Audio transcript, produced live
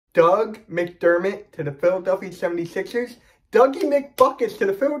Doug McDermott to the Philadelphia 76ers. Dougie McBuckets to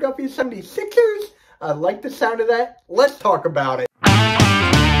the Philadelphia 76ers. I like the sound of that. Let's talk about it.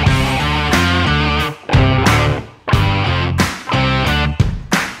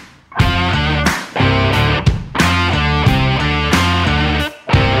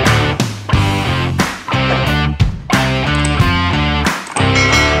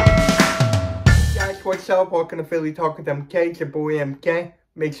 What's up? Welcome to Philly Talk with MK. It's your boy MK.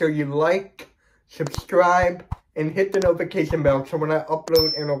 Make sure you like, subscribe, and hit the notification bell so when I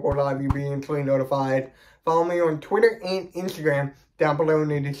upload and go live, you'll be instantly notified. Follow me on Twitter and Instagram down below in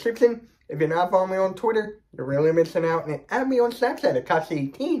the description. If you're not following me on Twitter, you're really missing out. And add me on Snapchat at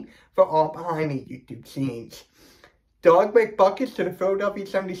Kasi18 for all behind the YouTube scenes. Doug McBuckets to the Philadelphia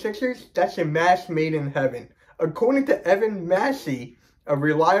 76ers. That's a match made in heaven. According to Evan Massey, a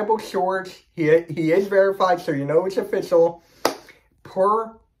reliable source, he is verified, so you know it's official.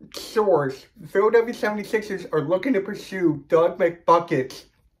 Per source, Philadelphia 76ers are looking to pursue Doug McBuckets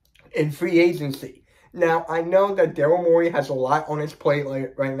in free agency. Now, I know that Daryl Morey has a lot on his plate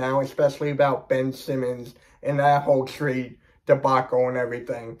right now, especially about Ben Simmons and that whole trade debacle and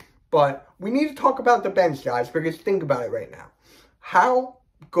everything. But we need to talk about the bench, guys, because think about it right now. How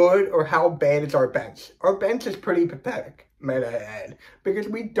good or how bad is our bench? Our bench is pretty pathetic, might I add, because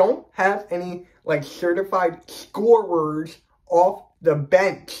we don't have any certified scorers off the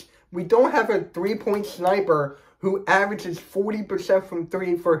bench. We don't have a three-point sniper who averages 40% from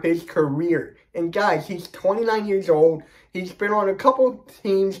three for his career. And guys, he's 29 years old. He's been on a couple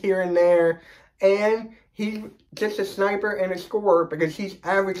teams here and there, and he's just a sniper and a scorer because he's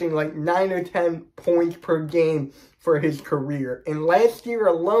averaging 9 or 10 points per game for his career. And last year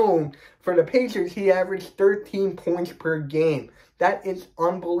alone, for the Pacers, he averaged 13 points per game. That is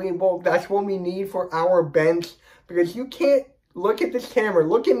unbelievable. That's what we need for our bench, because you can't look at this camera,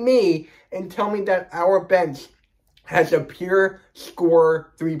 look at me, and tell me that our bench has a pure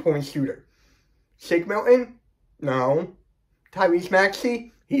scorer three-point shooter. Shake Milton? No. Tyrese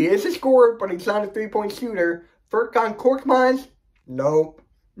Maxey? He is a scorer, but he's not a three-point shooter. Furkan Korkmaz? Nope.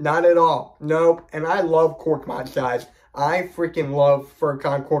 Not at all. Nope. And I love Korkmaz, guys. I freaking love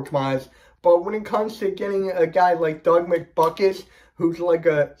Furkan Korkmaz. But when it comes to getting a guy like Doug McBuckets, who's like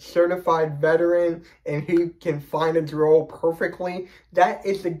a certified veteran and he can find his role perfectly, that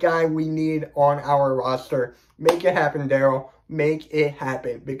is the guy we need on our roster. Make it happen, Daryl. Make it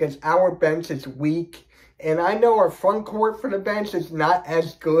happen. Because our bench is weak. And I know our front court for the bench is not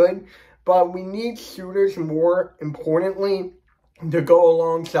as good, but we need shooters, more importantly, to go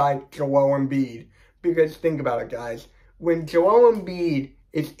alongside Joel Embiid. Because think about it, guys. When Joel Embiid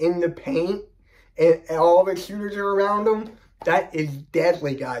is in the paint and all the shooters are around him, that is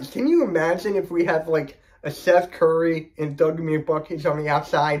deadly, guys. Can you imagine if we have a Seth Curry and Doug McBuckets on the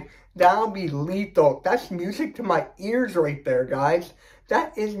outside? That would be lethal. That's music to my ears right there, guys.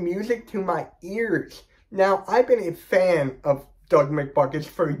 That is music to my ears. Now, I've been a fan of Doug McBuckets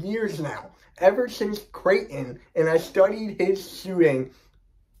for years now, ever since Creighton, and I studied his shooting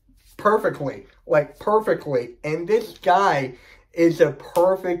perfectly, perfectly. And this guy is a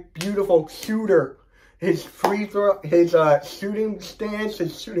perfect, beautiful shooter. His free throw, his shooting stance,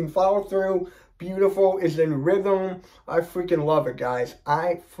 his shooting follow through, beautiful, is in rhythm. I freaking love it, guys.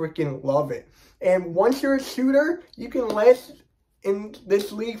 I freaking love it. And once you're a shooter, you can last in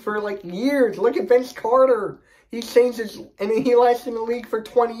this league for years. Look at Vince Carter. He changes, and he lasts in the league for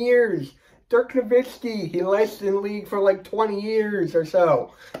 20 years. Dirk Nowitzki, he lasts in the league for 20 years or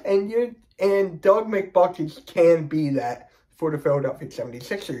so. And Doug McBuckets can be that for the Philadelphia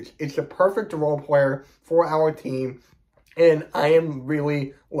 76ers. It's a perfect role player for our team, and I am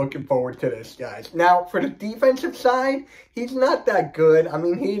really looking forward to this, guys. Now, for the defensive side, he's not that good. I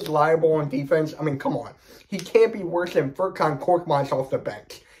mean, he's liable on defense. I mean, come on. He can't be worse than Furkan Korkmaz off the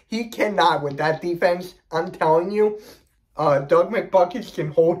bench. He cannot with that defense. I'm telling you, Doug McBuckets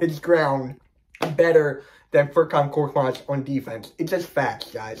can hold his ground better than Furkan Korkmaz on defense. It's just facts,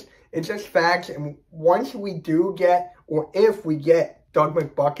 guys. It's just facts, and once we do get, or if we get Doug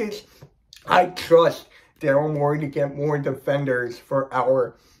McBuckets, I trust Daryl Morey to get more defenders for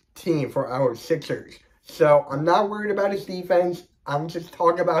our team, for our Sixers. So I'm not worried about his defense. I'm just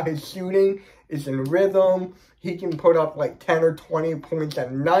talking about his shooting. It's in rhythm. He can put up 10 or 20 points a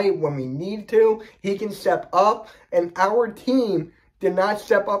night when we need to. He can step up, and our team did not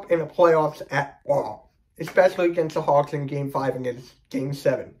step up in the playoffs at all, especially against the Hawks in Game 5 and against Game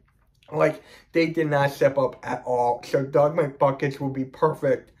 7. They did not step up at all. So Doug McBuckets will be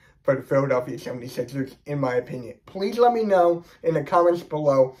perfect for the Philadelphia 76ers, in my opinion. Please let me know in the comments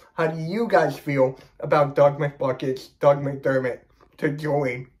below, how do you guys feel about Doug McBuckets, Doug McDermott to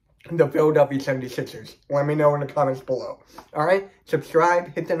join the Philadelphia 76ers? Let me know in the comments below. Alright?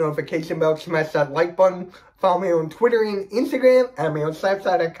 Subscribe, hit the notification bell, smash that like button. Follow me on Twitter and Instagram. Add me on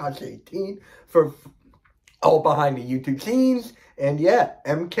Snapchat at Kashi18 for all behind the YouTube scenes. And yeah,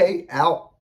 MK out.